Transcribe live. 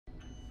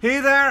Hey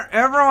there,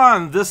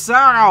 everyone! This is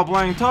Sarah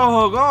playing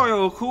Toho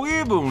Goyo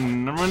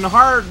Kuibun. I'm in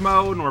hard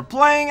mode and we're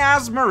playing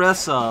as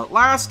Marissa.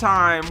 Last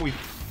time we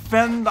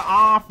fended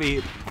off a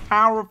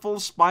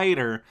powerful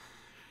spider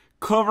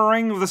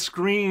covering the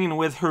screen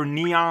with her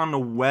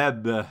neon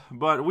web.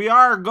 But we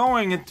are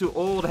going into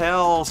old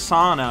hell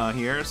sauna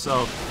here,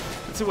 so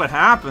let's see what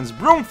happens.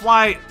 Broom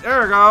flight!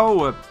 There we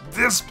go!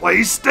 This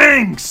place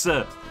stinks!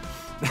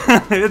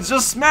 It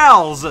just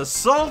smells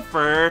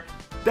sulfur.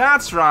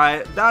 That's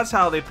right, that's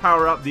how they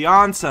power up the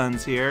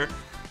onsens here.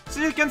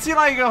 So you can see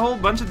like a whole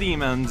bunch of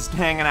demons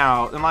hanging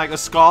out, and like a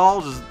skull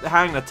just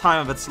having the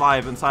time of its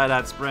life inside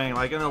that spring.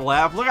 Like in the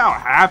left, look how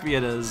happy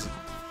it is.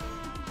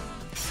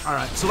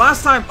 Alright, so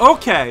last time,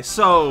 okay,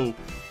 so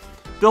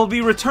there'll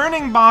be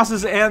returning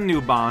bosses and new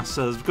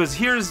bosses, because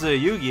here's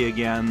Yugi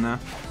again.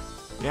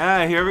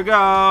 Yeah, here we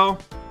go.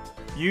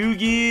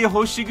 Yugi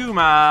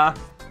Hoshiguma.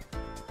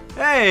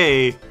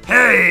 Hey!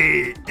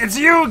 Hey! It's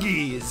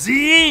Yugi!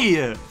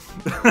 Z!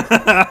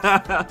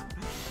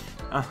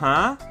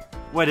 Uh-huh.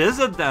 What is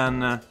it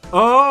then?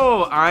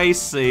 Oh, I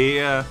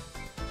see.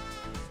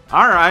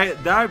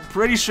 Alright, I'm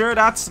pretty sure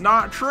that's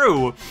not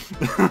true.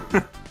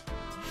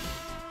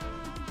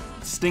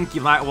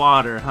 Stinky light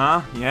water,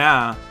 huh?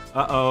 Yeah.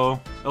 Uh-oh.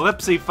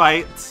 Ellipsy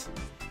fight.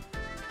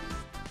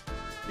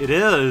 It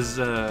is,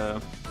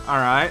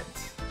 alright.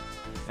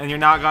 And you're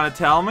not gonna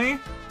tell me?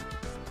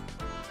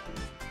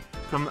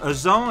 From a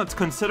zone that's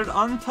considered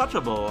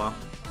untouchable.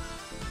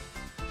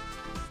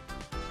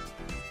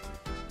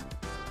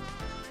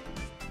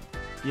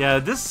 Yeah,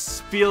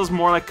 this feels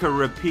more like a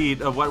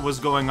repeat of what was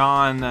going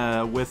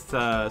on with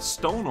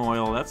Stone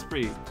Oil. That's a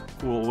pretty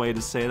cool way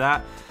to say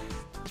that.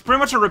 It's pretty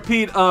much a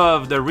repeat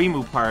of the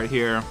Rimu part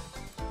here.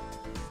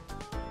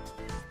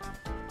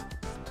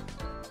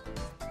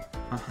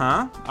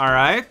 Uh-huh,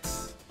 alright.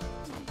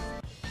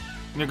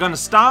 You're gonna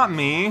stop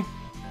me.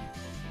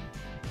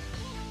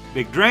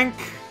 Big drink.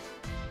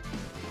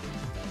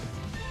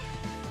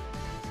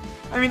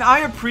 I mean, I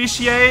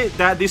appreciate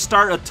that they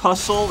start a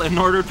tussle in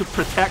order to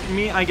protect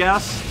me, I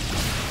guess.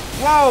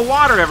 Whoa,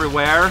 water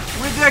everywhere.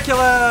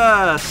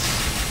 Ridiculous!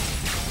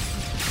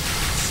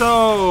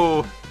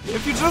 So,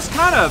 if you just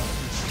kind of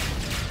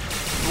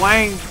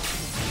blank,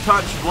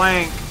 touch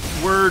blank,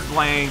 word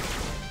blank,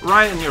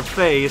 right in your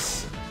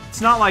face, it's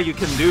not like you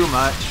can do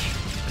much.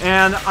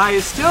 And I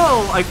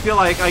feel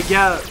like I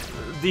get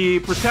the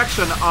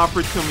protection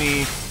offered to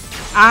me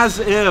as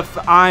if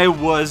I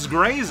was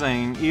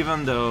grazing,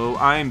 even though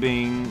I'm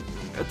being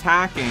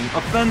attacking,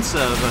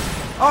 offensive.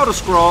 Auto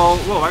scroll.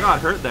 Whoa, I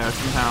got hurt there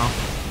somehow.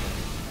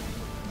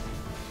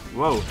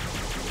 Whoa.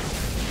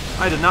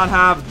 I did not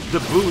have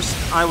the boost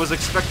I was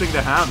expecting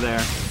to have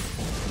there.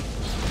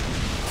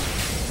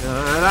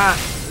 That.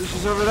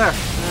 She's over there.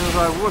 And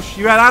I whoosh.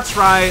 Yeah, that's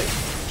right.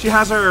 She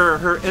has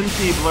her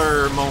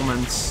anti-blur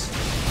moments.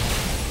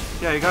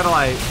 Yeah, you gotta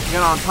like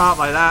get on top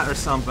like that or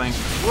something.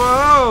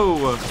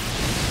 Whoa!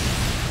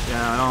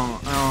 Yeah, I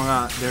don't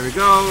got, there we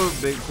go,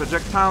 big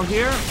projectile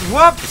here.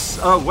 Whoops!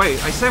 Oh,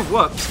 wait, I said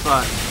whoops,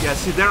 but, yeah,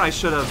 see, there I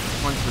should have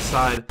went to the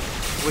side,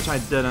 which I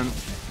didn't.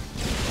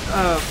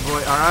 Oh,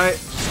 boy, alright.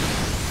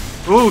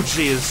 Oh,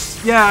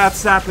 jeez. Yeah,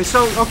 that's that place.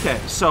 So, okay,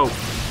 so.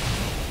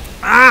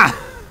 Ah!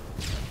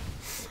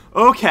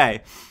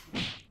 Okay.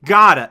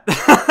 Got it.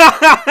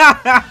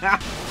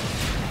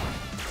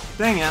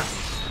 Dang it.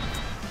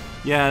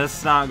 Yeah, this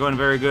is not going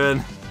very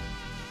good.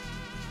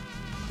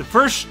 The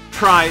first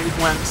try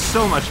went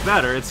so much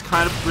better, it's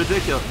kind of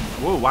ridiculous.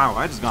 Whoa, wow,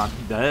 I just got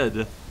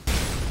dead.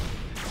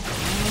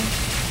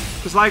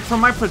 Because, like, from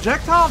my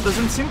projectile, it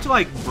doesn't seem to,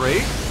 like,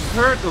 break,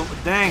 hurt. Oh,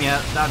 dang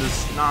it, that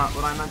is not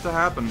what I meant to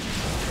happen.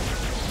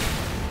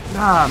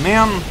 Ah,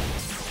 man.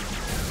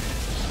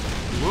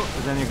 Whoop,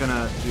 and then you're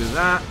gonna do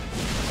that.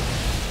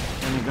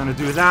 And you're gonna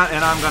do that,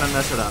 and I'm gonna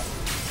mess it up.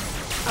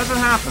 As it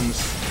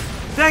happens.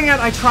 Dang it,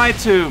 I tried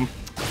to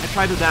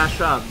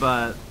dash up,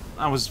 but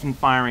I was in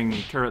firing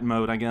turret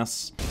mode, I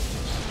guess.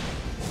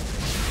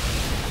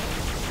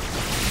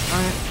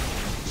 Alright.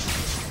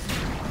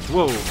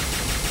 Whoa.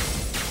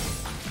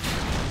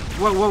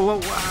 Whoa, whoa, whoa,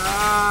 whoa.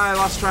 I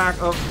lost track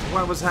of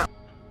what was happening.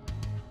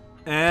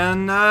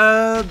 And,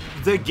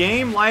 the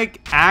game, like,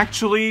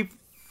 actually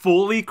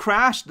fully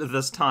crashed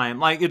this time.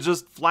 Like, it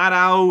just flat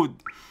out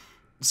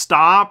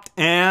stopped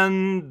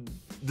and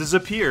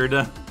disappeared.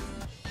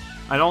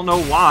 I don't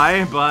know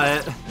why,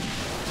 but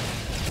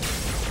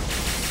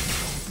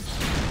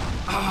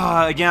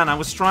again, I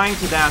was trying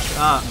to dash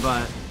up,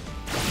 but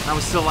I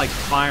was still, like,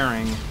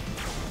 firing.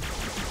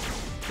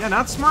 Yeah,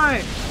 that's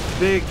my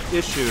big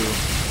issue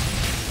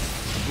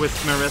with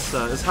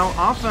Marissa, is how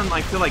often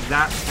I feel like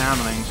that's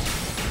happening.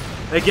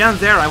 Again,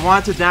 there, I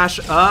wanted to dash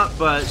up,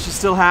 but she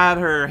still had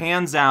her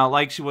hands out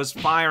like she was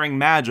firing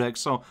magic,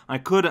 so I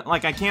couldn't,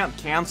 like, I can't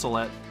cancel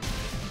it.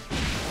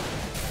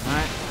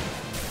 Alright.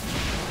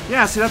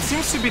 Yeah, see, that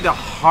seems to be the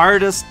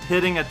hardest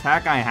hitting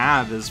attack I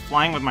have, is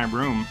flying with my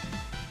broom.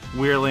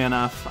 Weirdly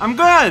enough. I'm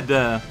good!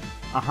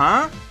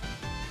 Uh-huh.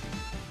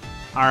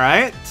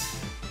 Alright.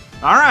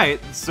 Alright,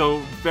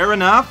 so fair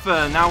enough.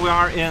 Now we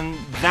are in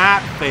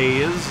that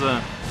phase.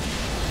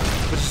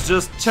 Which is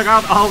just, check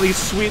out all these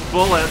sweet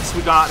bullets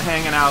we got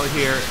hanging out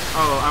here.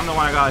 Oh, I'm the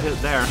one I got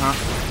hit there, huh?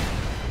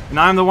 And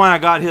I'm the one I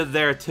got hit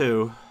there,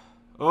 too.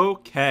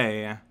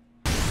 Okay.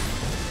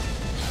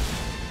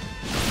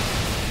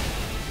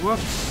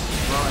 Whoops.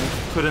 Well, I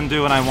couldn't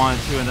do what I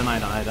wanted to, and then I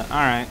died.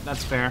 Alright,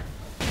 that's fair.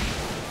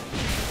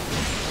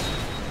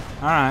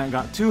 Alright,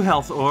 got 2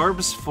 health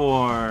orbs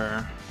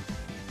for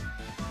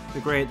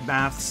the Great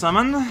Bath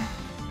Summon.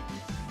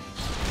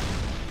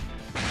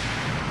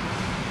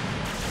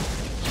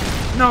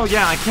 No,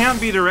 yeah, I can't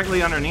be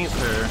directly underneath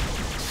her.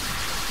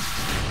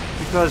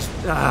 Because,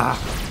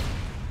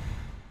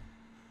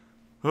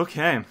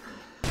 okay.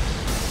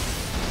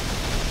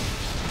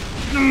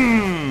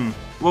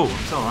 Whoa,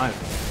 I'm still alive.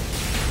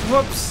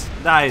 Whoops!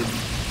 Died.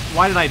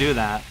 Why did I do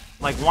that?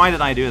 Like, why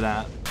did I do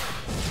that?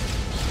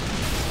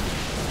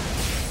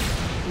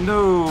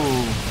 No.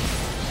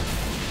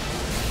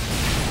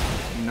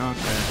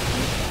 Okay.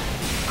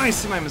 I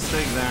see my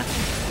mistake there.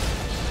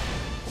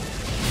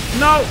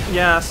 No!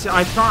 Yes,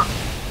 I thought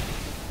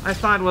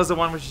it was the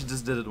one where she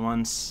just did it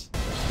once.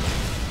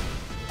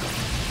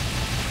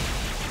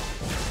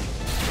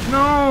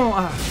 No!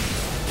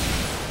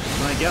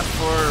 What I get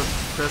for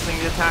pressing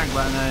the attack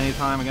button at any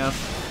time, I guess.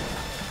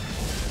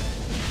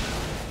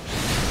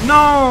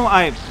 No!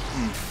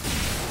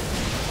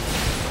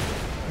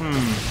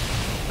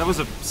 That was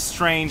a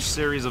strange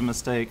series of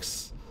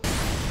mistakes.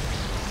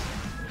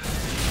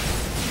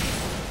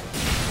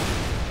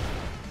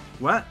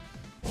 What?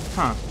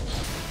 Huh.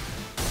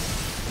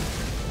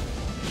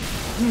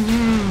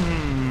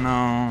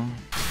 No.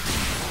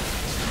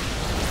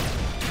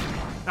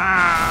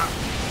 Ah!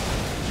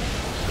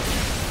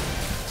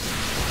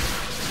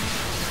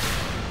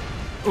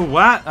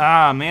 What?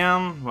 Ah,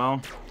 man.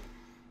 Well,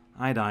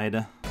 I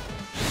died.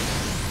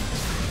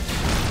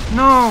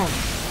 No!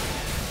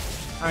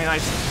 I mean, I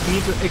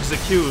need to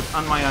execute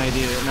on my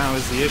idea now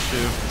is the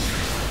issue.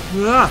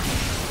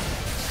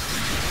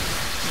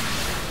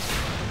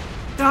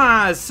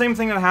 Same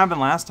thing that happened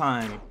last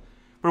time.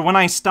 But when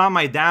I stop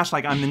my dash,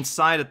 like, I'm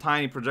inside a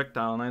tiny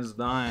projectile and I just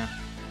die.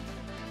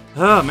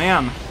 Oh,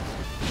 man.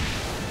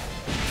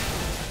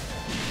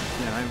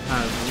 Yeah, I've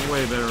had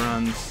way better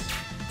runs.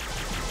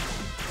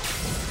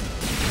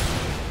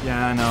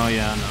 Yeah, I know,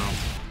 yeah, I know.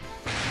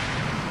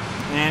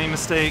 Any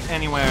mistake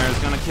anywhere is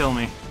gonna kill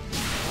me.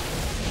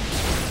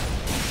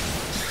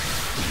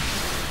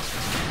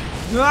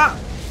 Ah!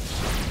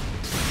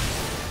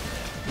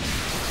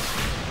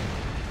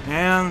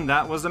 And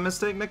that was a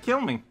mistake that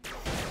killed me.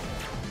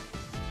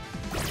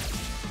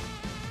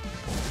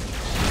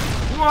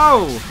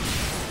 Whoa!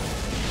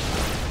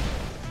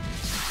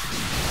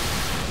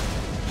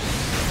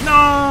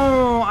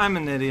 No! I'm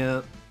an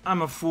idiot.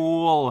 I'm a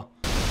fool.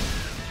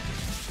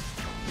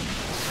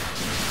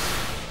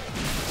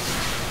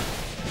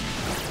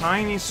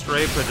 Tiny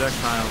stray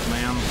projectiles,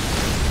 man.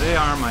 They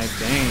are my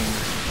bane.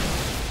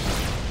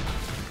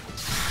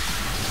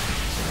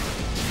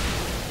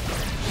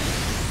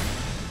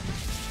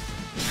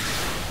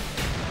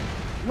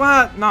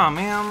 What? Nah,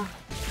 man.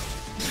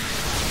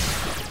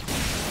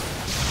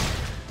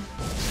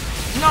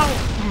 No!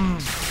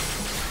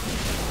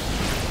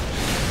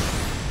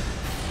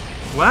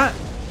 What?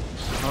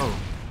 Oh.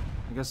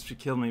 I guess she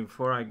killed me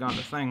before I got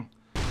the thing.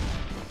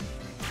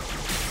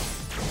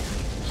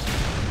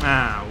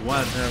 Ah,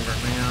 whatever,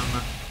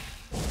 man.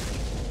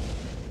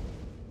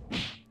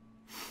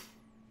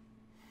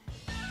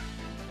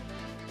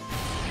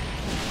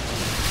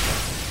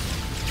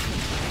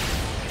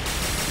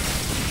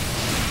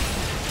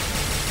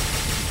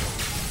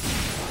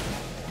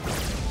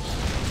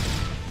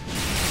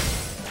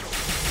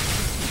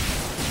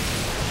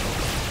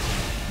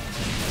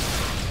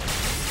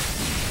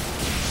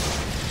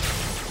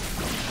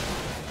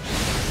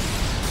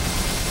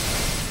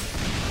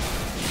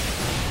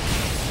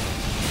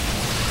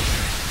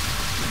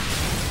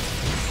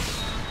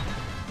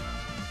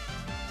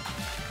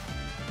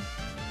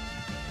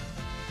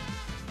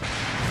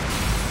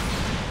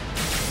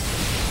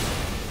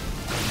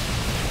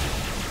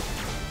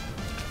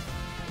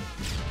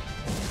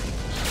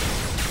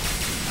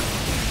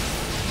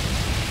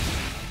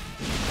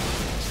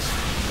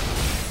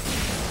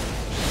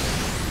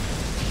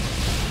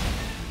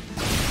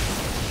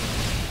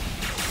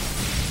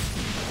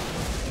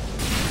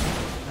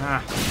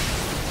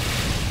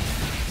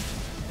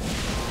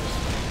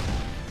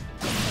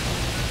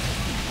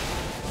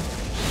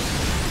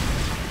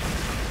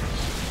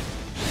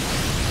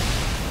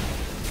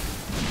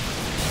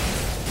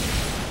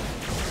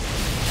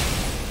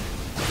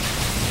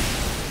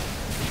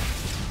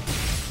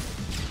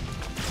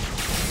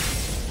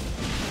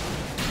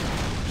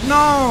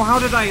 No! How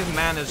did I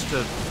manage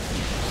to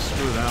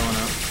screw that one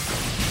up?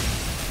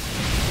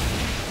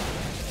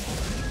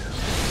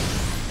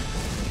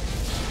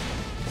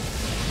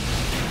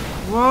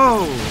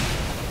 Whoa!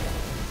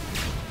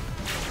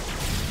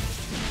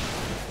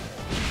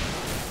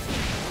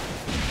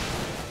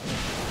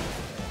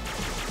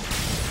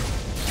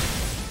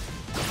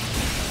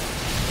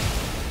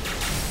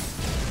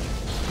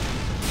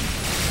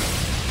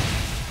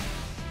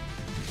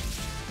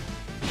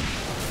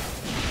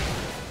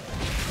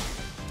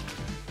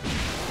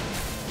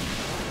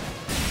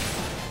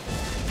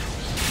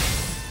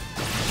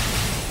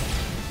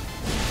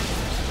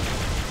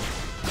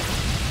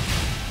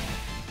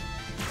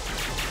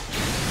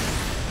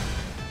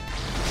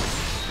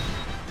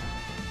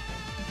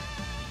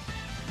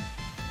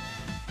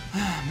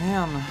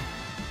 man.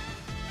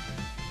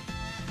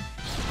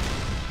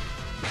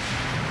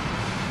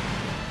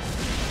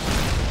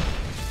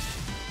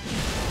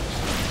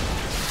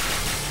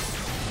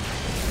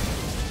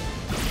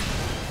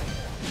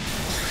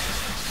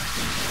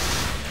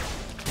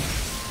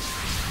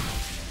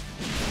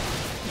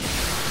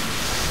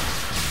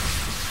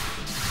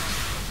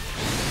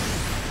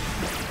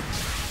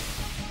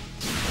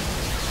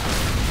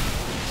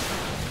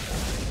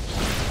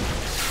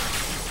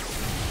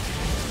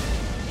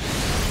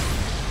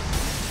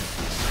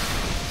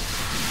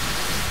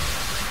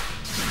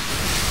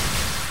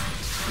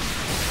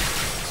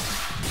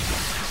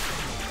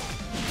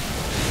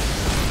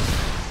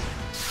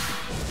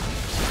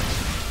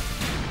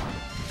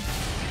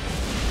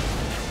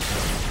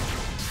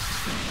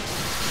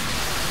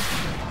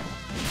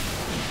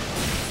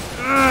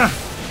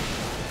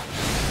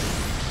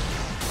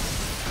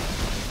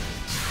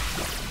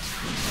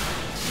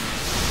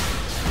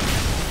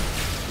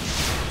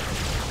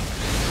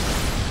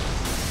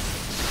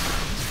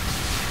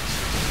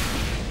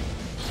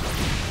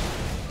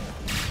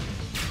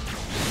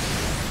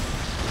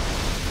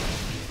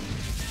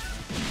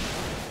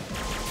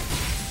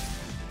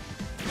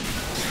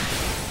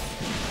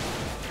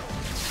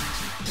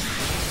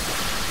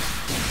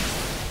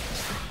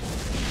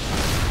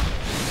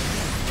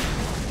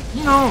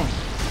 No.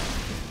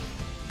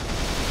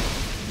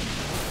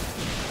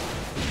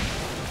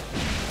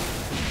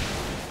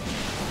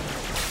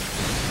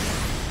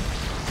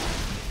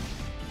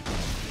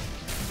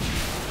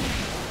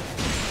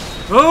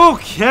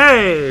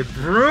 Okay,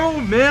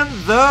 broom in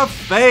the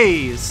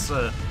face.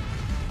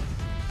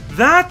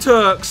 That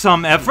took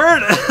some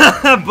effort,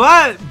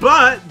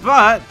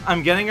 but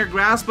I'm getting a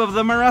grasp of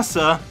the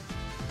Marissa.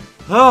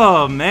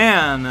 Oh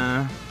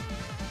man.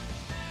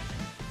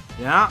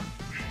 Yeah.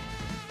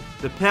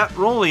 The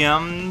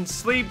petroleum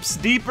sleeps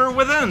deeper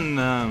within.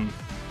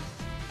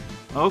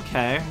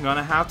 Okay, I'm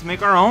gonna have to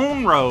make our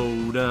own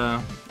road.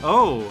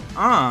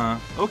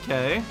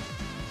 Okay.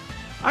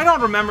 I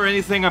don't remember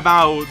anything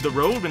about the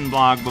Rodin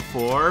blog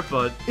before,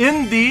 but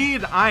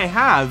indeed I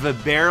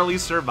have barely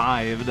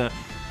survived. Man,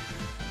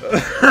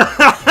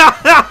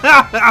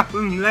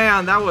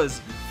 that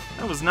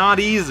was not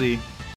easy.